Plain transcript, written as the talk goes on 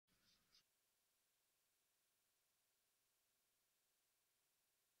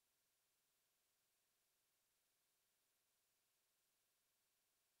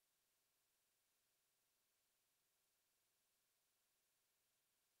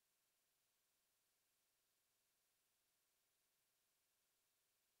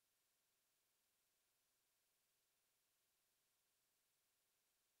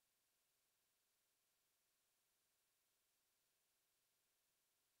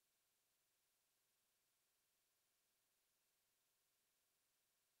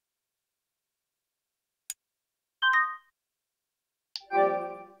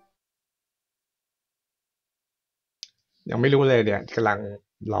ยังไม่รู้เลยเนี่ยกำลัง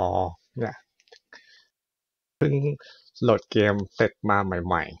รอเนี่ยเพิ่งโหลดเกมเสร็จมาใ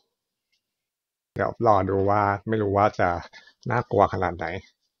หม่ๆเดี๋ยวรอดูว่าไม่รู้ว่าจะน่ากลัวขนาดไหน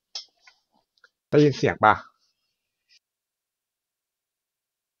ได้ยินเสียงป่ะ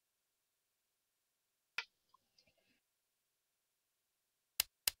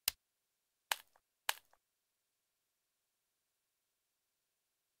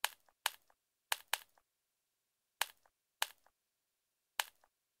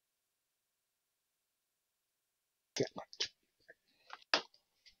เสียง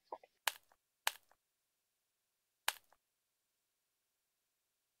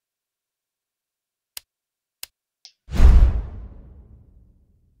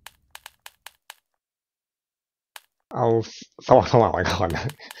เอาสว่างไว้ก่อนนะ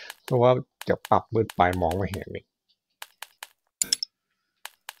เพราะว่าจะปรับมืดไปมองไม่เห็นนี่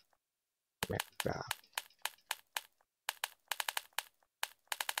แม็กดา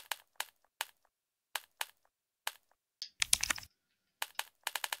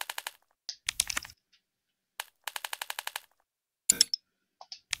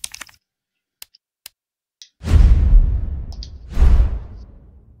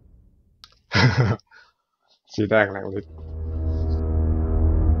สีแดงแรงฤทธิ์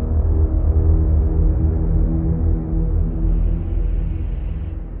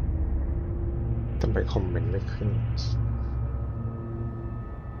ทำไมคอมเมนต์ไม่ขึ้น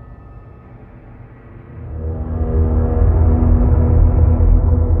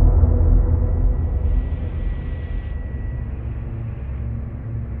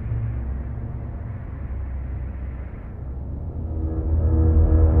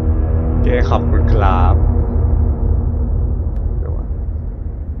เก้ขอบคุณครับเดี๋ยวว่า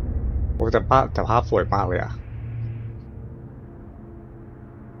โอ้แต่ภาพสวยมากเลยอะ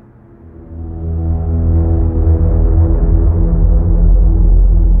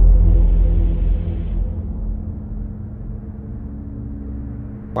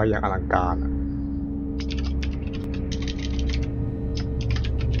ว่าอย่างอลังการอะ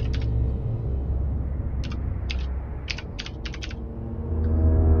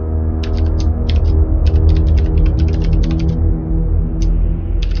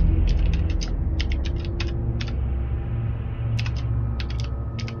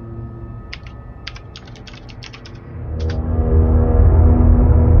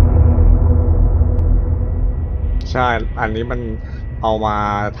ใช่อันนี้มันเอามา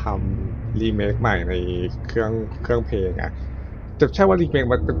ทำรีเมคใหม่ในเครื่องเพลงอะจะใช่ว่ารีเมค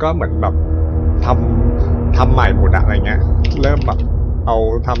มันก็เหมือนแบบททำใหม่หมดอะอะไรเงี้ยเริ่มแบบเอา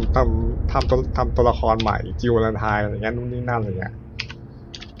ทำตัวละครใหม่จิววาเลนไทน์อะไรเงี้ยนู่นนี่นั่นอะไรเงี้ย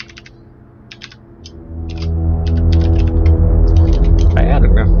แปล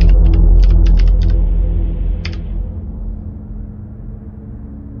กนะ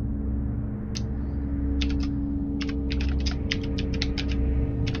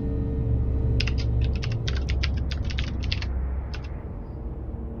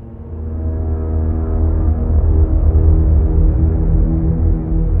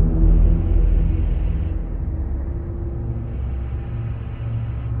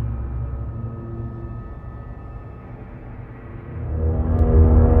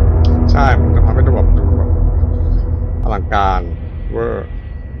ใช่มันจะทำให้ดูแบบอลังการเวอร์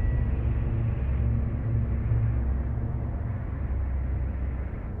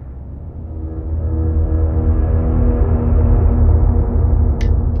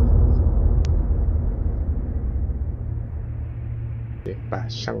ไป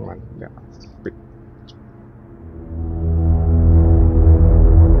ช่างมันเดี๋ยวปิด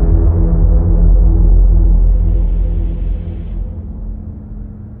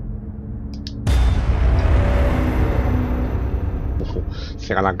โอ้โหเ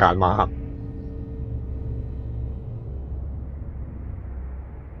สียงอลังการมาก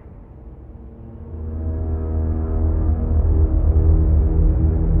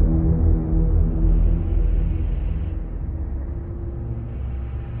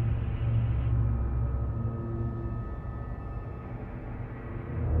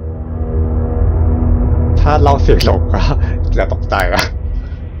ถ้าเราเสียงหลงก็จะตกใจนะ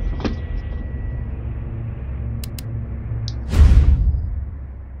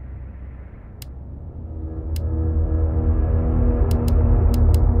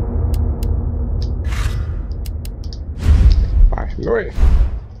ไปลุย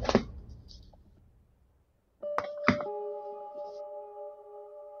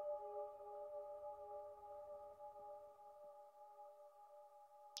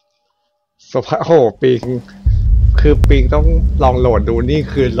สภาพโอ้โหปิงคือปิงต้องลองโหลดดูนี่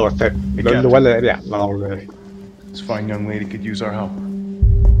คือโหลดเสร็จล้วนๆเลยเนี่ยลองเลย This fine young lady could use our help.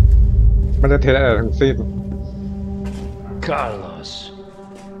 มันจะเทอะไรทั้งสิ้น Carlos,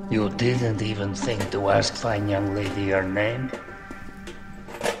 you didn't even think to ask fine young lady her name?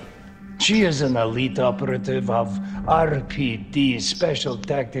 She is an elite operative of RPD, Special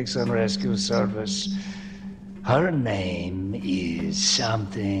Tactics and Rescue Service. Her name is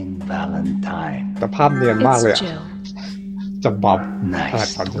something Valentine. แต่ภาพเนียนมากเลยอะ Jill. จะบ๊อบ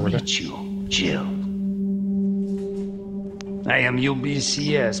Nice to meet you, Jill. I am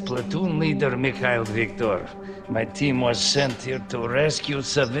UBCS, Platoon Leader Mikhail Viktor. My team was sent here to rescue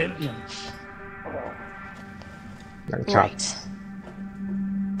civilians. อย่างชัด Right.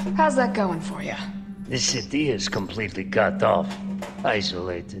 How's that going for you? The city is completely cut off,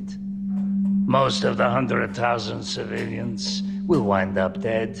 isolated. Most of the 100,000 civilians will wind up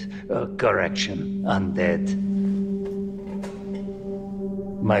dead. Correction, undead.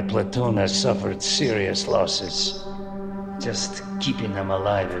 My platoon has suffered serious losses. Just keeping them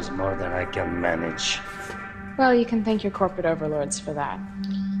alive is more than I can manage. Well, you can thank your corporate overlords for that.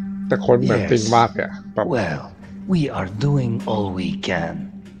 แต่คนเหมือนจริงมากเลยแบบ Well, we are doing all we can.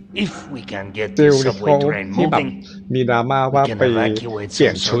 If we can get จิ the ลที่ subway เขา train ที่แบบ moving, มีดราม่าว่า we can ไป evacuate เปลี่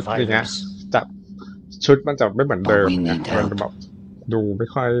ยน some ชุดอย่างเงี้ย survivors. จากชุดมันจะไม่เหมือนเดิม But we นะ need มัน help. แบบดูไม่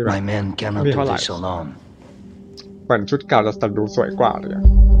ค่อยแบบ My men cannot Hindi do ko this alam. alone. เหมือนชุดเก่าจะดูสวยกว่าเลยอะ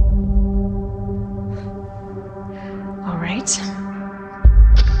All right.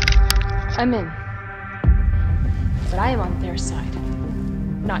 I'm in. But I am on their side,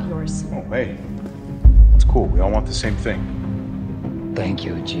 not yours. Oh, hey. It's cool. We all want the same thing. Thank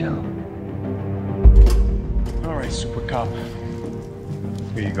you, Jill. All right, Super Cop.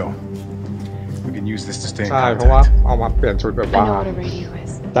 Here you go. We can use this to stay in ใช่เพราะว่า contact. เอามาเปลี่ยนชุดแบบ I ว่า know what a radio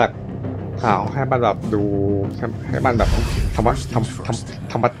is. จากขาวให้มันแบบดูให้มันแบบธรรม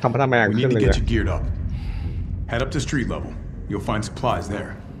ะแมง We ขึ้น need เล to ย get you geared up. Head up to street level. You'll find supplies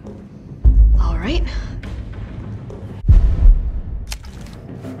there. All right.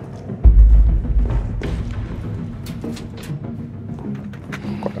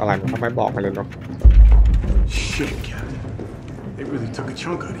 กดอะไรมันทำไมบอกไปเลยเนาะ Shit, Captain. They really took a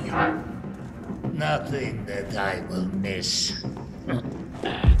chunk out of you. Nothing that I will miss.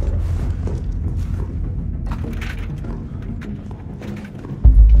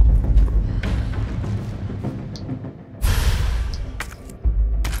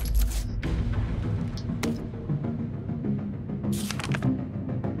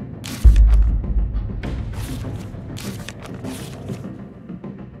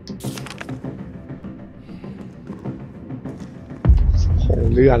คง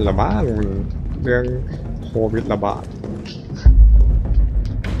เลื่อนละมั้งเรื่องโควิดระบาด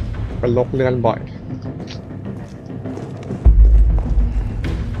เป็นโรคเลื่อนบ่อย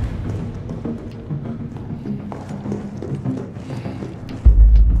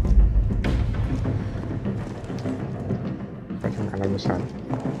ไปทำงานแล้วไม่ใช่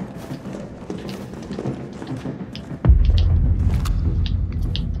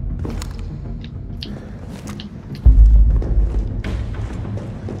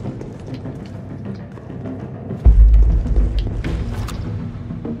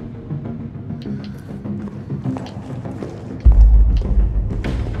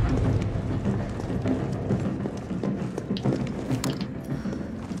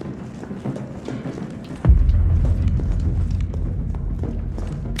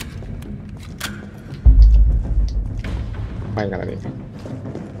ไปกันแล้วนี่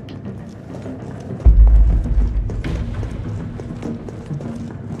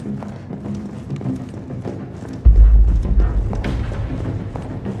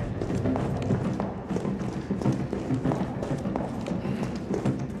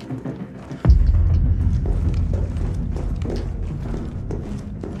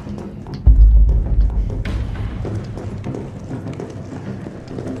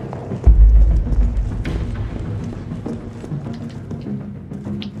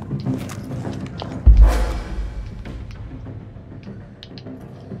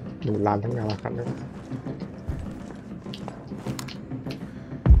ดูร้านทั้งงานละกันเลย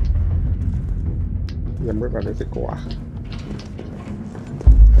ยังมืดแบบนี้สิกลัว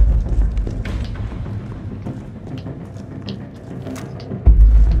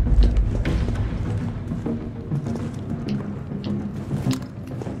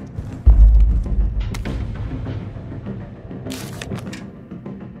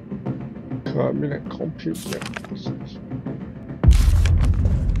Terminate computer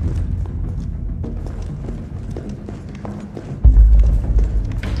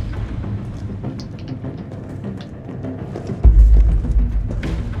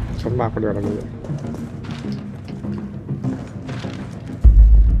ฉันมาคนเดียวแล้วนี่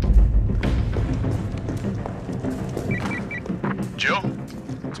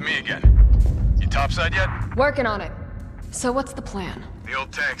topside yet? Working on it. So what's the plan? The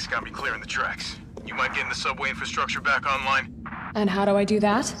old tanks got me clearing the tracks. You mind getting the subway infrastructure back online? And how do I do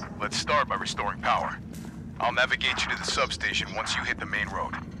that? Let's start by restoring power. I'll navigate you to the substation once you hit the main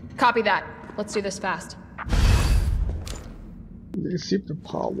road. Copy that. Let's do this fast. Receive the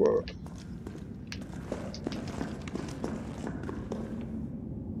power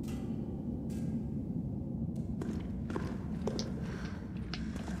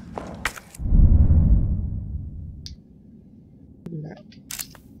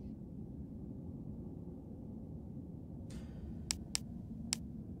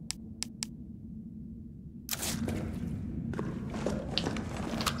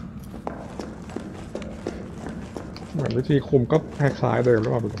เหมือนวิธีคุมก็คล้ายๆเดิมหรื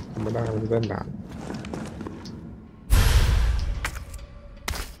อเปล่าคุมไม่ได้มันจะเล่นนาน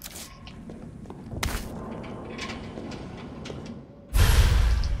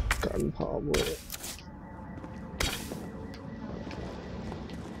กันพาวเวอร์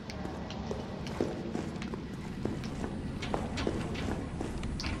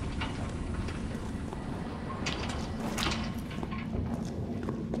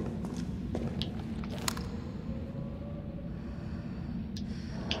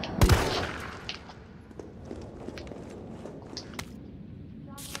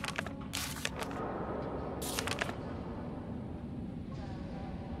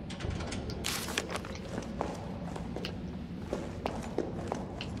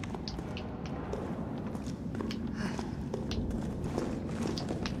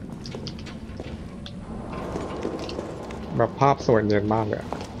แบบภาพสวยเนียนมากเลย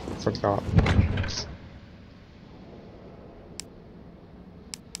สุดยอด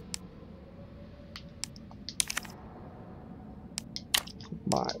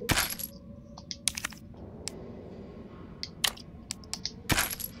บาย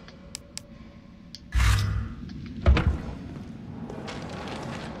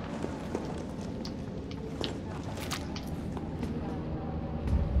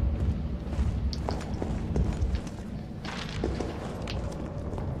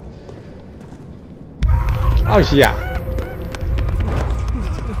เอ้าเชี่ย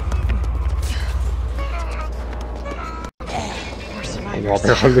งอไป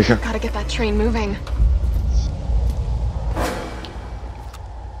เขาเรือ Gotta get that train moving.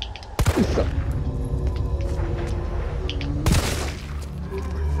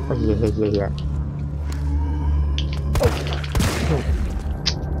 เฮีย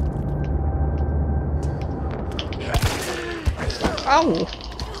เอ้า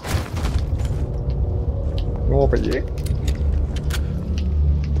โง่ไปอีก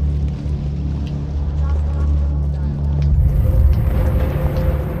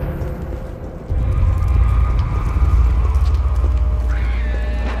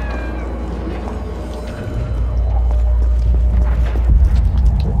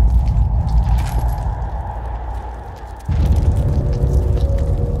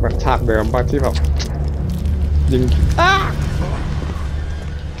เหมือนฉากเดิมป่ะที่แบบยิง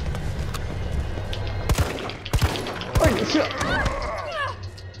เชื่อ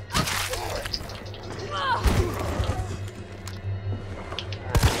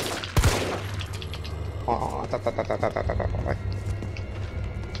อ๋อตัดไป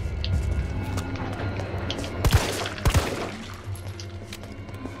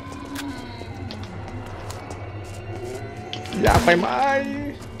อย่าไปไหม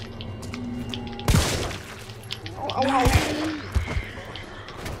เอา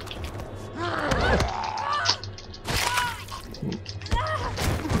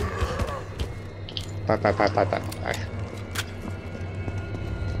ตาย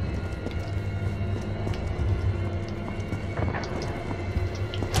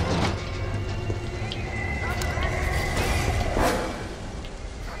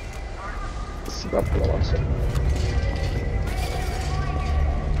Sibap lawasan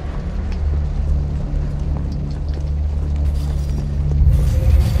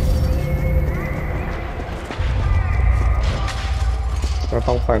เรา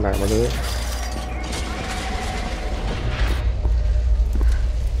ต้องไปไหนวันนี้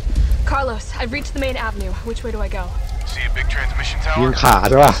Carlos, I've reached the main avenue. Which way do I go? See a big transmission tower? ยิงขา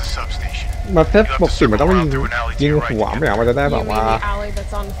ใช่ป่ะ That's a substation. มันแทบปกติมันต้องยิงหัวไม่อย่างมันจะได้ You แบบ mean ว่า the alley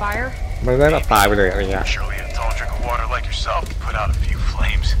that's on fire? มันได้แบบตายไปเลยอะไรเงี้ย Surely a tall drink of water like yourself can put out a few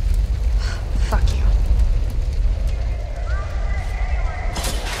flames. Fuck you.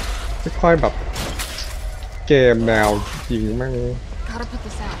 ไม่ค่อยแบบเกมแนวยิงแม่ง Gotta put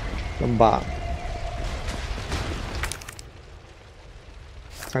this out. ลำบาก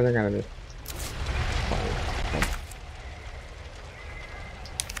ใช่ยังไงนี่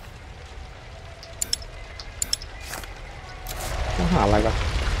อะไรล่ะ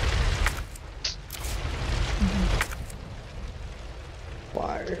ไป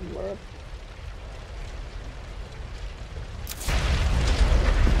เบิร์ด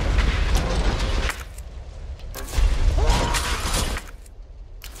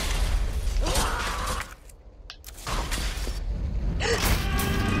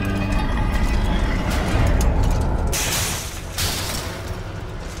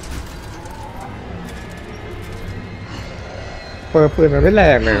เปิดปืนมันไม่แร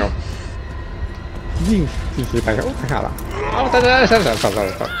งเลยครับยิงทีไปก็หาละเอาแต่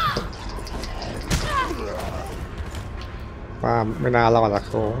ว่าไม่น่ารอดละโ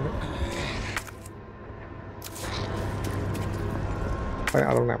ค้งไปเอ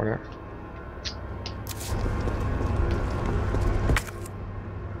าลงไหนวะเนี่ย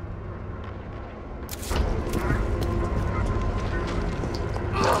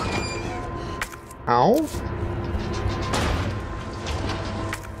เอา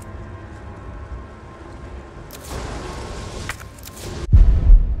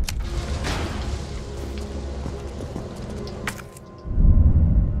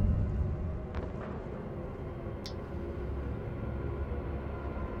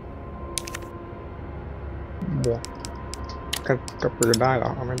บวกกับปืนได้เหรอ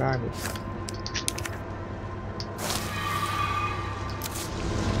เอาไม่ได้ดิ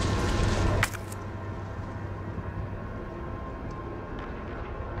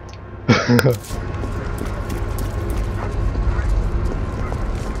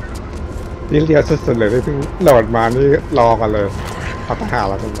นี่เรียวสุดๆเลยที่เพิ่งโหลดมานี่รอกันเลยเอาไปหา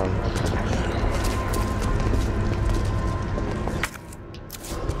แล้วกันก่อน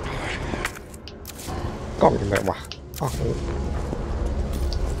กล่องอยู่ไหนวะอ๋อ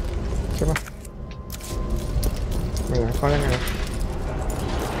ใช่ปะไม่รู้เขายังไง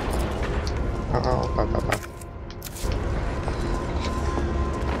เอาตัด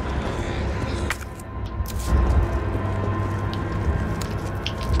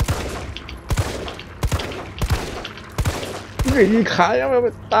เฮ้ยขายยังไ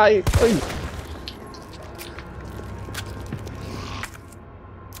ม่ตายเอ้ย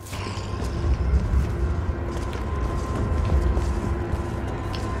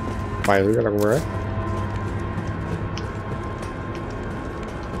ไปกันลังเว้ย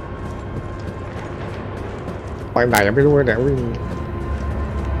ไปไหนยังไม่รู้เลยเนี่ยวิ่ง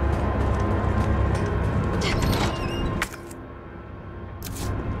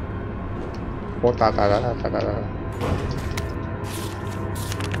โอ้ตายแล้วขาย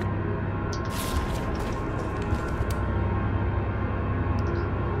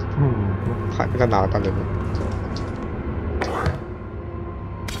ไม่ทันหนาวตอนนี้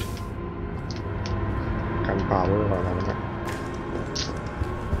กันเปล่าไม่รู้อะไรนะ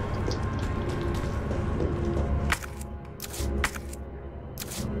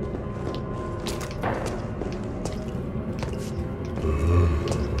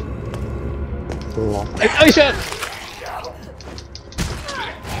ไอ้เชิด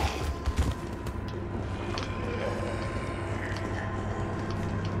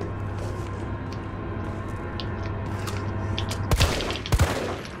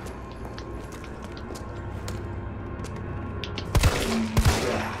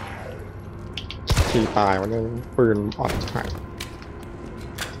ขี่ตายวันนี้ปืนอ่อนหาย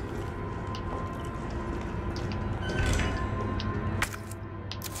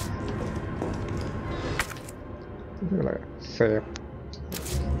นี่อะไรเซฟ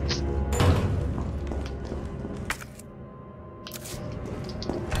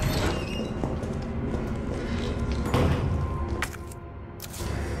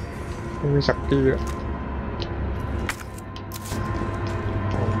มีสักตีอ่ะ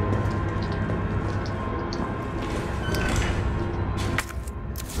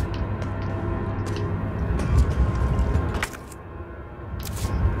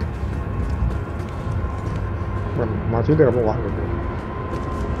มาที่เดิมเมื่อวานเลย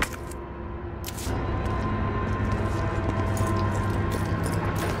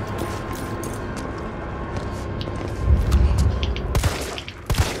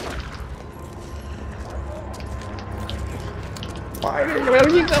ไปเลยอย่าไป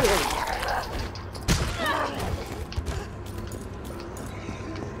ยิงกัน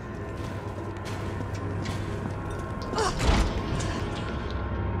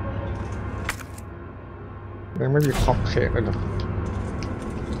ยังไม่มีขอบเขตเลยนะ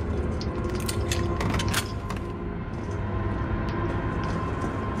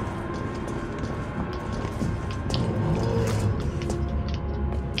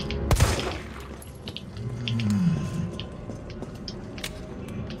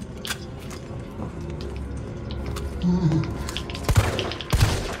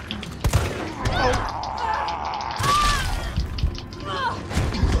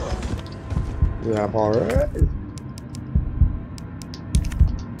อย่าพอ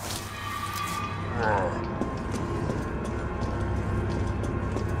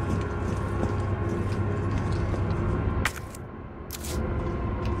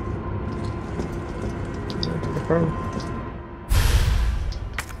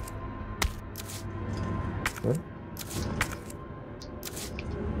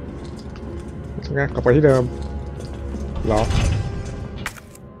ไงกลับไปที่เดิมหรอ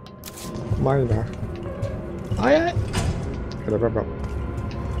ไม่นะไอ้อะไรแบบ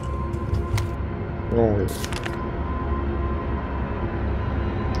งง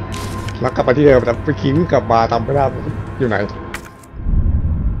แล้วกลับไปที่เดิมแต่ไปคิงกลับมาทำไม่ได้อยู่ไหน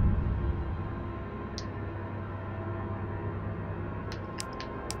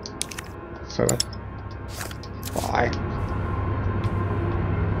เสร็จแล้วไป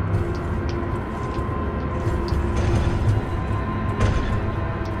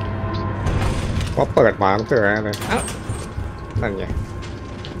พอเปิดมาต้องเจออะไรนั่นไง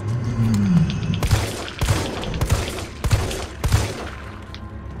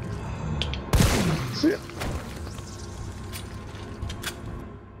เสีย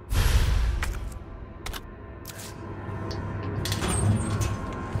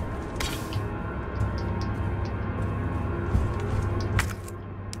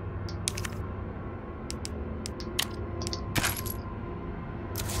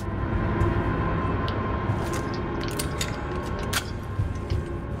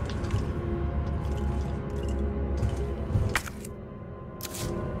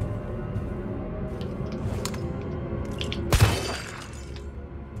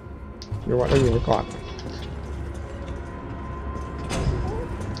ดูว่าได้ยินไว้ก่อน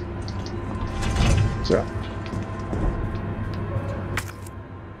เจ้า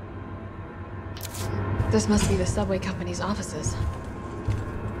This must be the subway company's offices.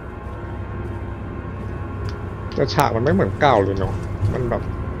 แต่ฉากมันไม่เหมือนเก่าเลยเนาะมันแบบ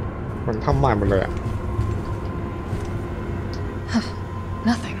มันทำใหม่หมดเลยอะ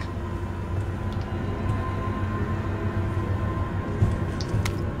Nothing.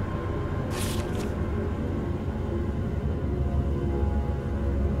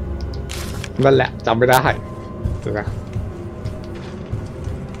 นั่นแหละจำไม่ได้เดี๋ยวนะ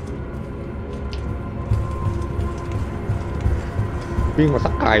วิ่งมา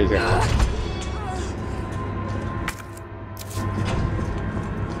สักไกลเลย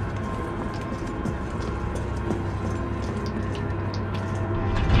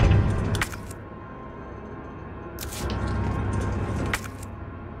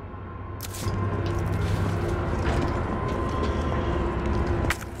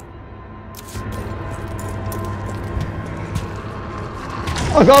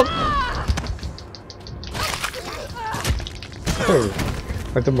โอ้โห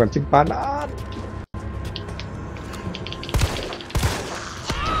มันจะเหมือนจิงปานะ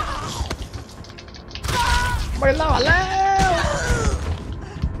ไม่รอดแล้ว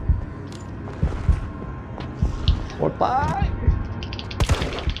หมดไป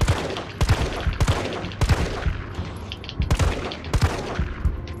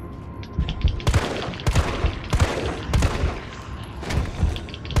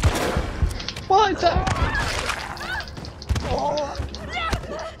จ้ะโอ้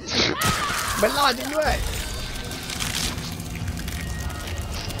เป็นรอดจริงด้วย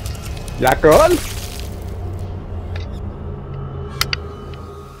อย่าเกิน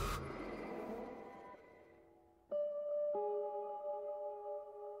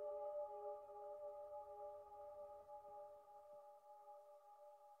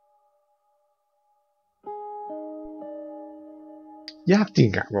ยากจริง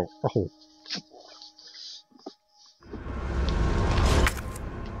อ่ะบอกโอ้โห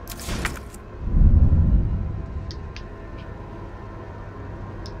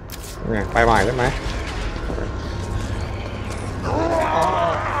ไปใหม่ได้ไหม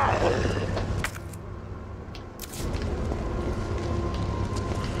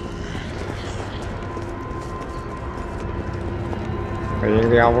แต่ยิง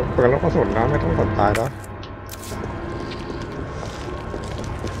เดียวเปิดลูกกระสุนนะไม่ต้องสนใจแล้ว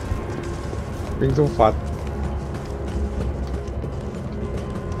วิ่งสู้ฟัด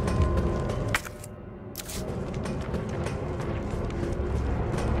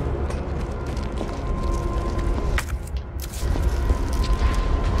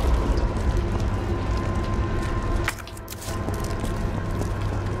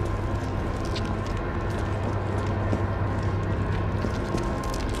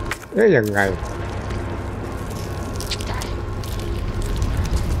ยังไง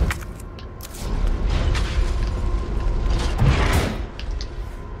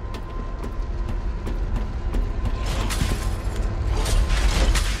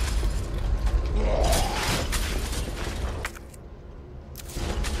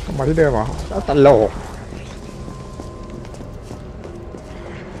มาที่เดิมเหรอตลก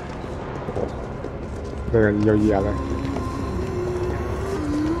เดินเยียๆเลย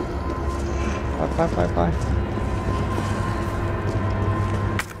ไ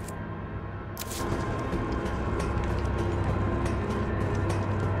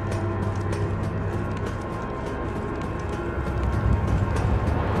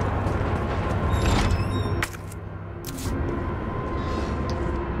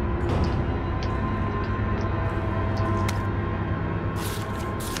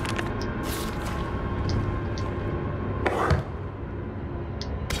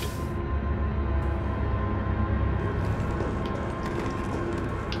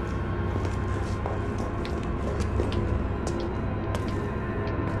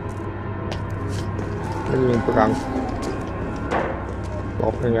ปไม่ยิงประกังล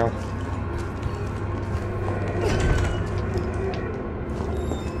บอย่างเงี้ย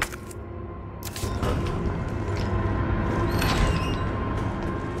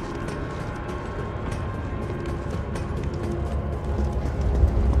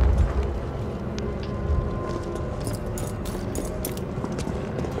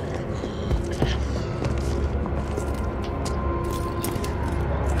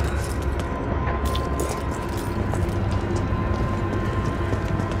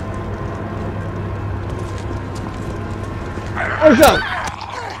โอ้ยสัส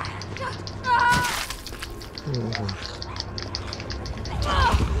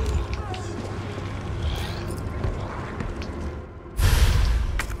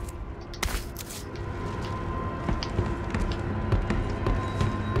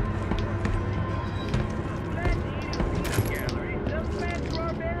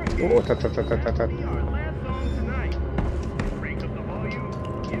โอ้ตัด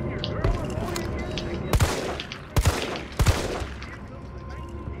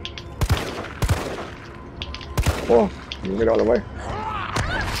โอ้ยิงไม่โดนเลยเว้ย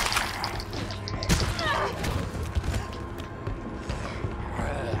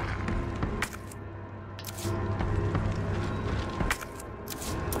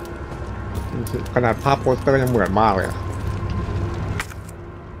ขนาดภาพโปสเตอร์ยังเหมือนมากเลยอะ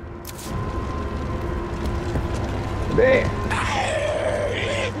เด้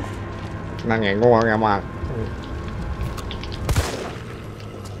นั่งไงโง่ไงมาก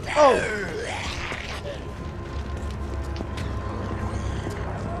โอ้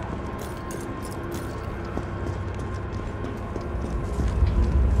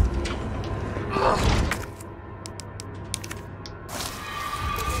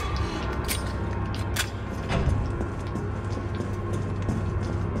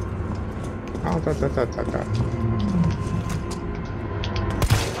จัด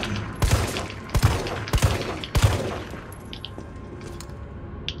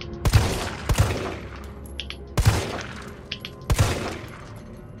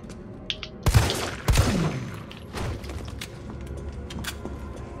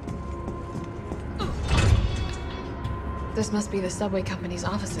This must be the subway company's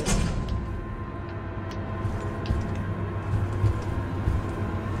offices.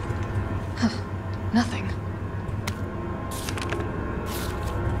 Huh. Nothing.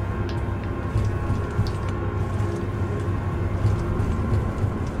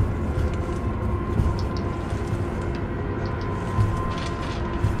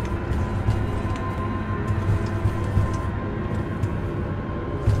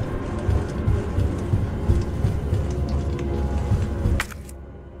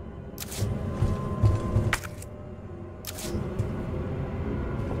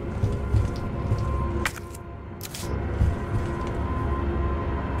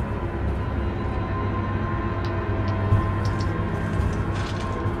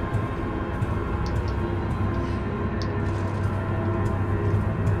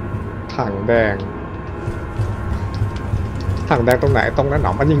ถังแดงตรงไหนตรงนั้นหน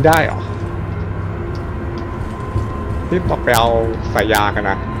อมันยิงได้เหรอที่บอกไปเอาสายยากัน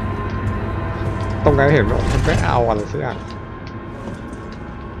นะตรงนั้นเห็นมันไม่เอาอะไรสักอย่าง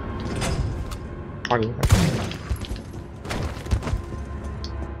ตอนนี้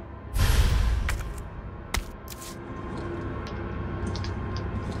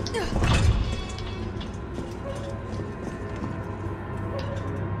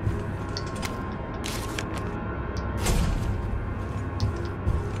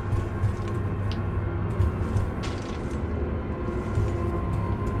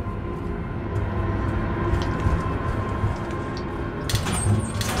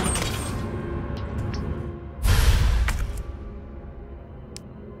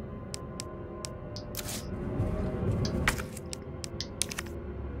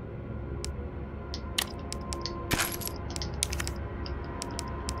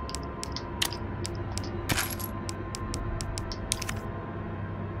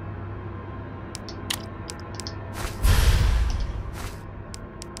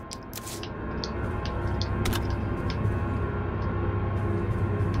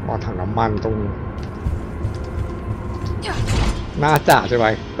อ๋อถังน้ำมันตรงน่าจะใช่ไหม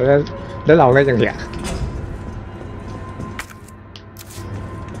แล้วเราเล่นอย่างเงี้ย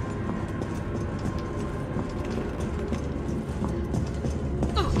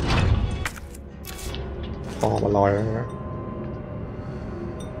พอมาลอยแล้วนะ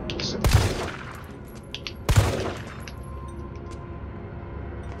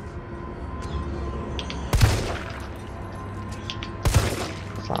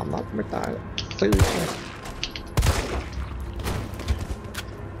3 นัดไม่ตาย4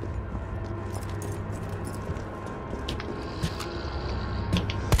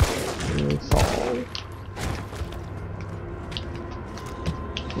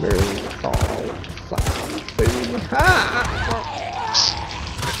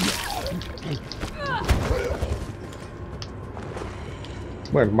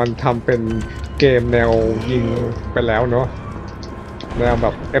 เหมือนมันทำเป็นเกมแนวยิงไปแล้วเนาะแนวแบ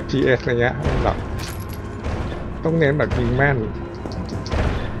บ FPS อะไรเงี้ยแบบต้องเน้นแบบยิงแม่น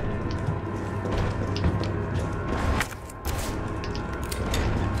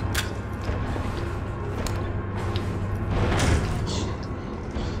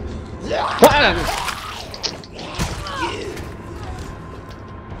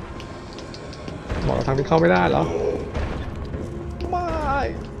บอกทางที่เข้าไม่ได้เหรอ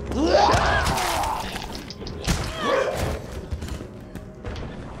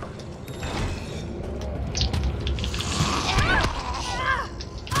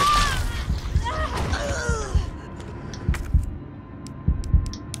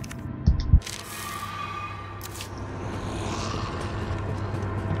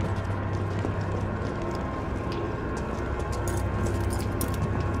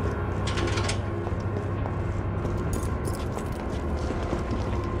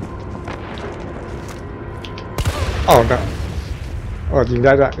อ๋อนะยิงไ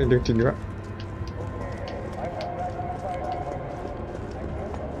ด้ด้วยยิงจริงด้วย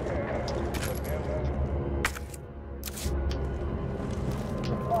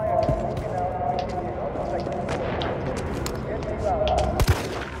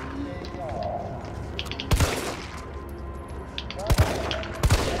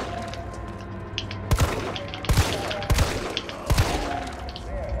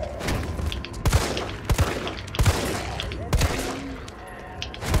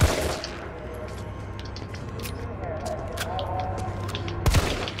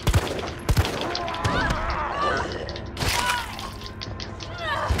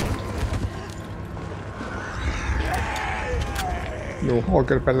หนูโหดเ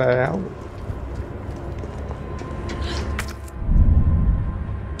กินไปแล้ว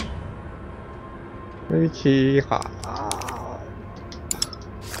ไม่มีคีย์ค่ะ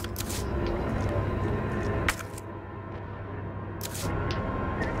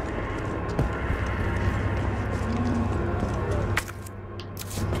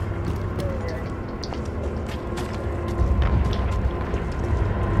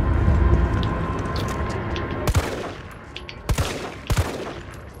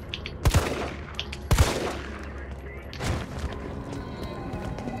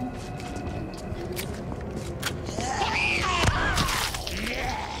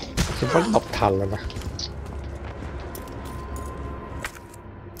ฉันว่าหลบทันแล้วนะ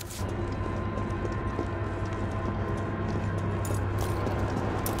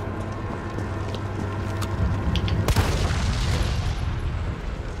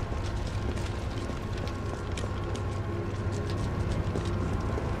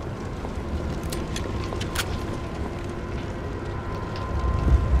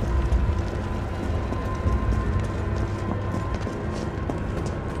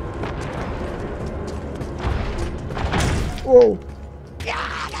โอ้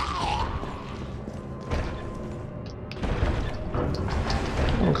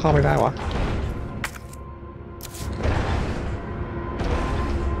มันเข้าไม่ได้วะ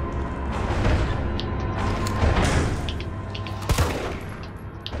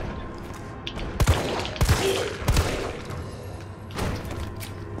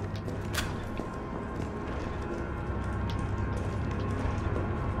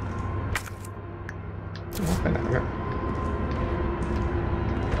ไปไหนเนี่ย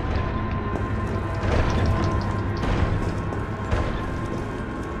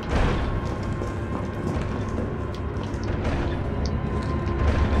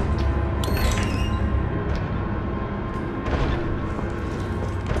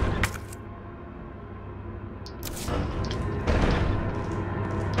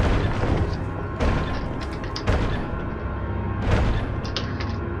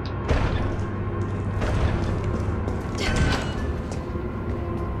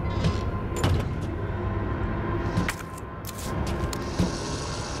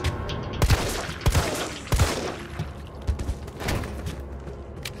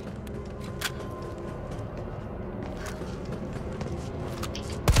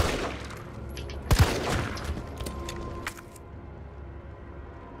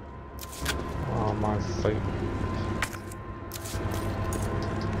ซื้อ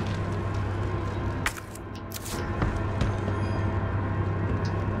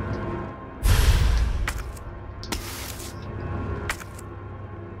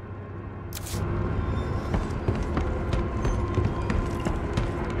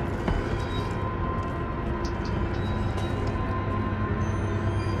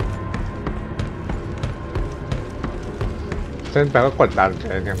เส้นไปก็กดดันแก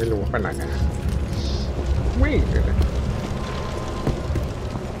ยังไม่รู้ว่าเป็นไหนวิ่งเลย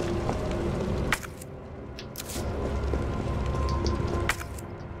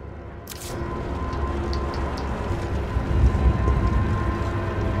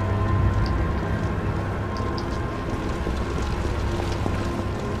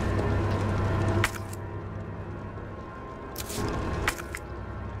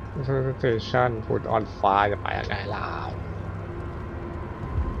สเตชันฟูดออนไฟจะไปยังไงล่ะ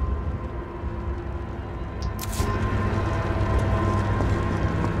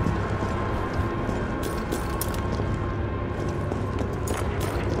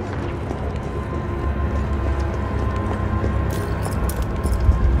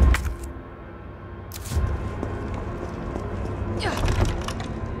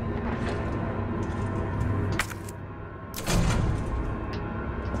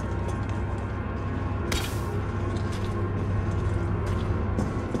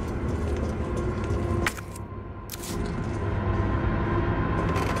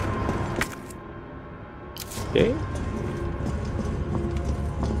เอ๊ะ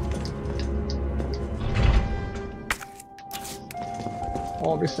โอ้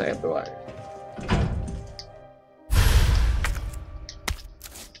มีเซฟด้วย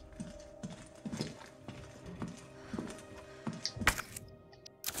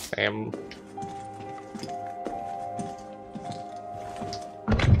เต็ม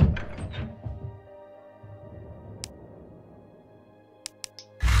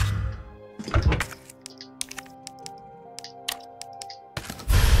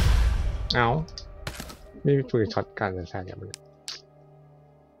เอาไม่มีปืนช็อตกันใช่ไหมมัน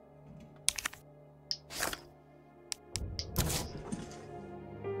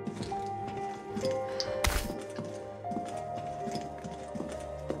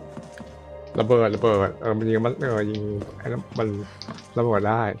ระเบิดมันยิงมันยิงไอ้นั้นมันระเบิด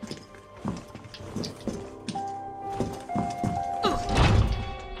ได้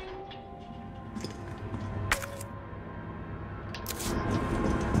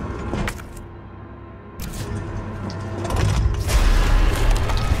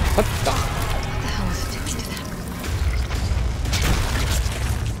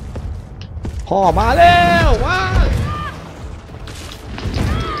พ่อมาแล้วว้า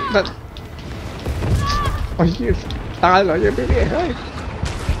แต่โอ้ยตายเหรอยังไม่ได้เฮ้ย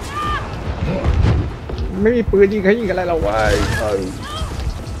ไม่มีปืนยิงใครยิงอะไรเราไว้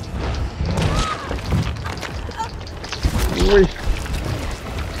อุ้ย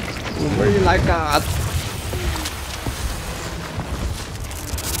ไม่มีรายการ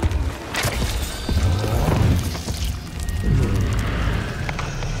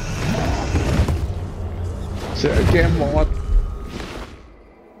เจอเกมหมด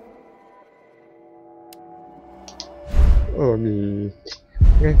มี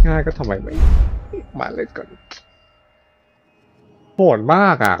ง่ายๆก็ทำไมไม่มาเล่นก่อนโหดมา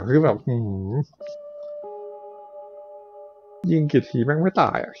กอ่ะคือแบบยิงกี่ทีแม่งไม่ต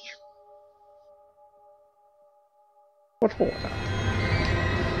ายอ่ะโคตรโหดอ่ะ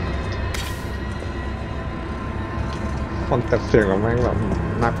ฟังแต่เสียงแล้วแม่งแบบ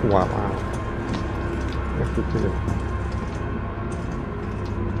น่ากลัวมากน่ากลัวจริง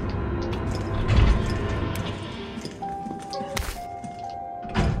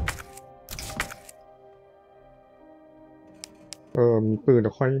มีปืนแล้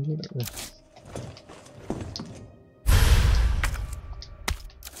วค่อยนี่นะ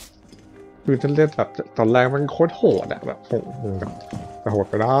ปืนจะเล่นแบบตอนแรกมันโคตรโหดอะแบบโหดแต่โหด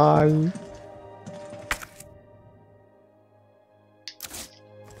ไปได้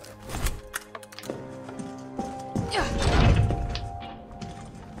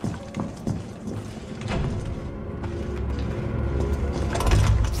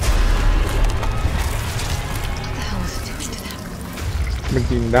มัน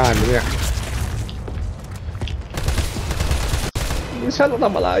ยิงได้ไหมเนี่ยไม่ใช่เราท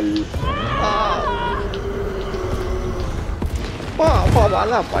ำอะไรป้าพอมา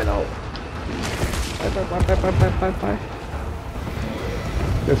แล้วไปเราไป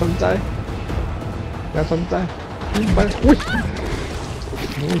อย่าสนใจไปอุ้ย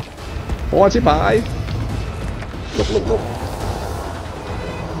พอชิบหายลุก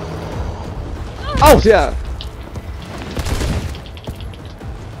เอ้าเชี่ย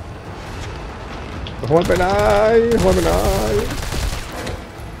โหนไปไหนโหนไปไหน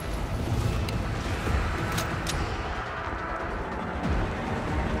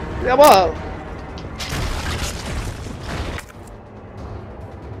เดี๋ยวว่า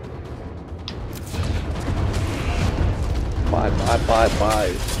ไป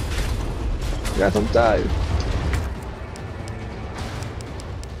อย่าสนใจ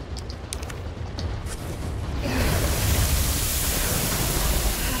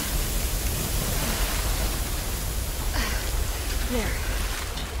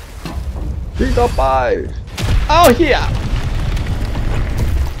ยิงต่อไปเอ้าเฮีย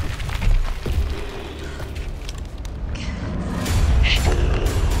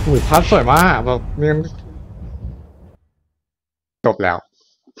อุ้ยภาพสวยมากแบบเนียนจบแล้ว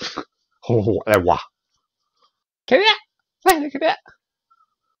โอ้โหอะไรวะแค่เนี้ยแค่เนี้ย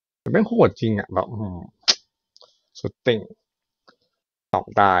แต่แม่งโหดจริงอ่ะแบบสุดติ่งตอบ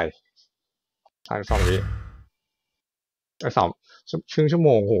ได้32 วิชั่วโม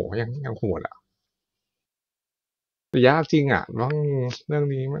งโหยังโหดอ่ะแต่ยากจริงอ่ะเรื่อง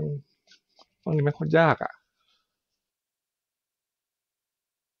นี้มันโคตรยากอ่ะ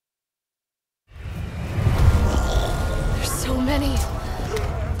There's so many.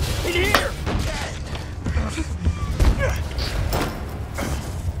 In here!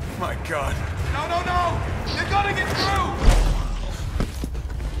 My God. No! They're gonna get through!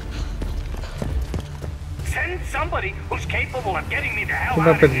 Send somebody who's capable of getting me the hell มัน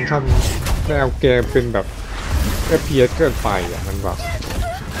out เป็น of here. ทำแนวเกมเป็นแบบ FPS เกินไปอ่ะมันแบบ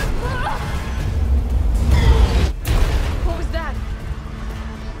What was that?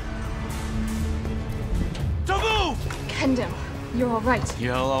 Kendo, you're all right.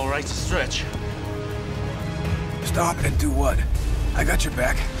 You're all right to stretch. Stop and do what? I got your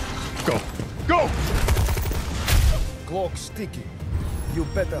back. Go! Cloak sticky. You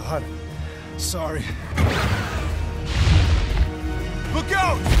better hurry. Sorry. Look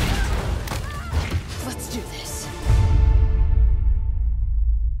out! Let's do this.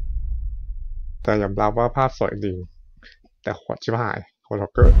 แต่ยอมรับว่าภาพสวยดีแต่โหดชิบหายโหด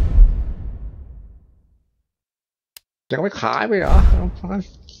เกินยังไม่ขายไปเหรอ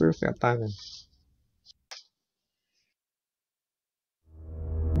ซื้อเสียตังค์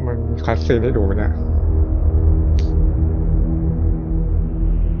มันมีคัสซีนให้ดูไหมเนี่ย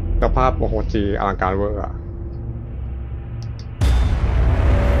แต่ภาพโอ้โหจีอลังการเวอร์อะ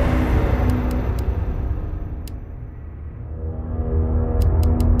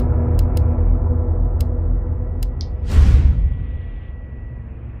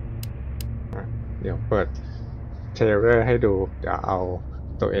เดี๋ยวเปิดเทรลเลอร์ให้ดูเดี๋ยวเอา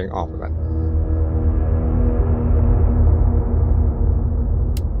ตัวเองออกก่อน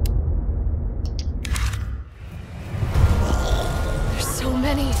There's so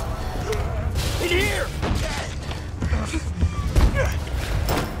many. In here!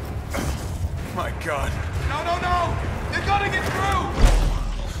 My God. No! They're gonna get through!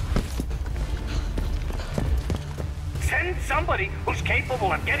 Send somebody who's capable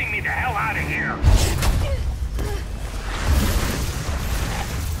of getting me the hell out of here.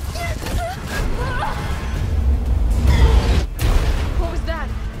 What was that?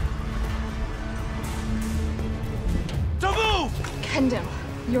 Kendo,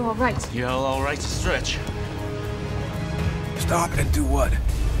 you're all right. You're all right to stretch. Stop and do what?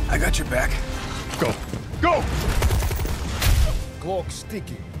 I got your back. Go! Cloak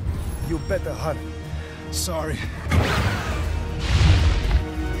sticky. You better hurry. Sorry.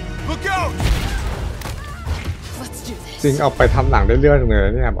 Look out! Let's do จริง this. เอาไปทำหนังได้เรื่องเลย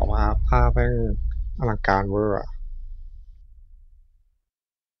เนี่ยบอกว่าภาพแม่งอลังการเวอร์อะ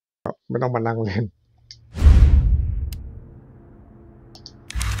แบบไม่ต้องมานั่งเล่น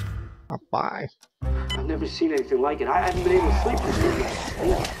เอาไป I've never seen anything like it. I haven't been able to sleep for years.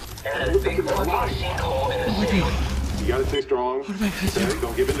 You gotta stay strong.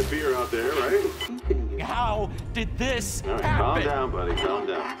 Don't give in to fear out there, right? How did this All right, calm down, buddy. Calm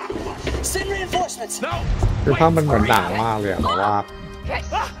down. Send reinforcements. No! คือภาพมันเหมือนหนังมากเลยอะแต่ว่า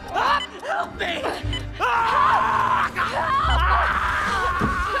Help me!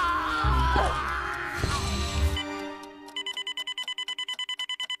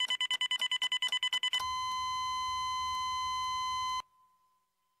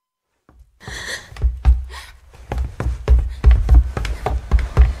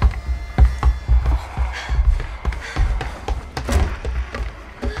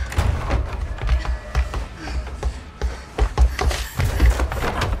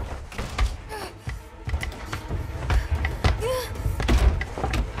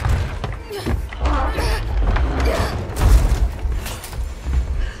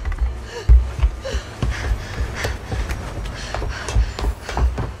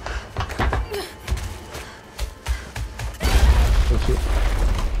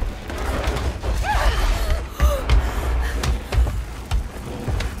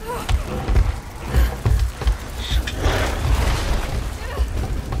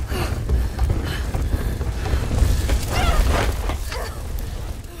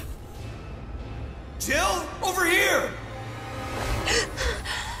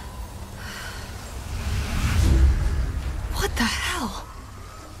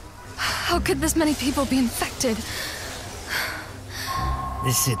 How could this many people be infected?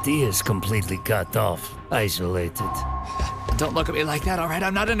 The city is completely cut off, isolated. Don't look at me like that, all right?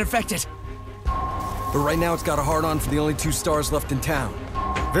 I'm not uninfected. But right now it's got a hard-on for the only 2 stars left in town.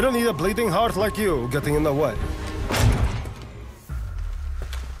 They don't need a bleeding heart like you getting in the way.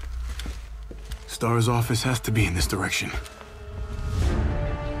 Star's office has to be in this direction.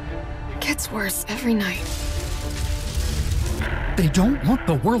 Gets worse every night. They don't want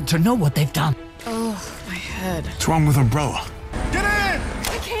the world to know what they've done. Oh, my head. What's wrong with Umbrella? Get in!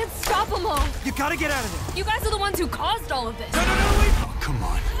 I can't stop them all! You gotta get out of there! You guys are the ones who caused all of this! No, wait! Oh, come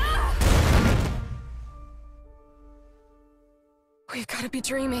on. We've gotta be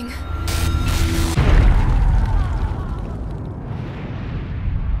dreaming.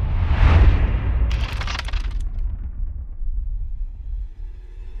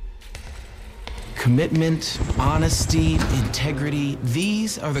 Commitment, honesty, integrity,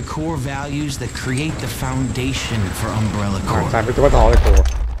 these are the core values that create the foundation for Umbrella ใส่ Corp. เป็นตัวทองเลยกู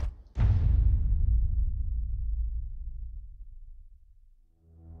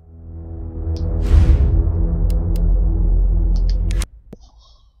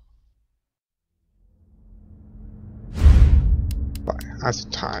ไปอันสุ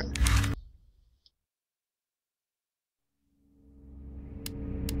ดท้าย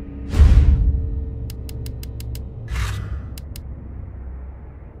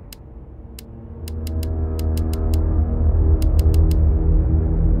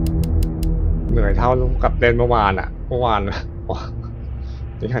เหนื่อยเท่ากับเล่นเมื่อวานอะเมื่อวาน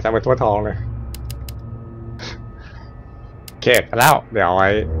นี่หายใจไปทั่วท้องเลยโอเคไปแล้วเดี๋ยวไว้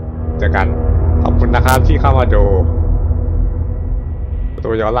เจอกันขอบคุณนะครับที่เข้ามาดูตั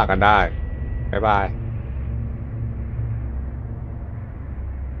วย้อนหลังกันได้บ๊ายบาย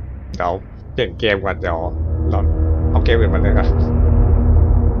เดี๋ยวเปลี่ยนเกมก่อนเดี๋ยวเราเอาเกมอื่นมาเลยกัน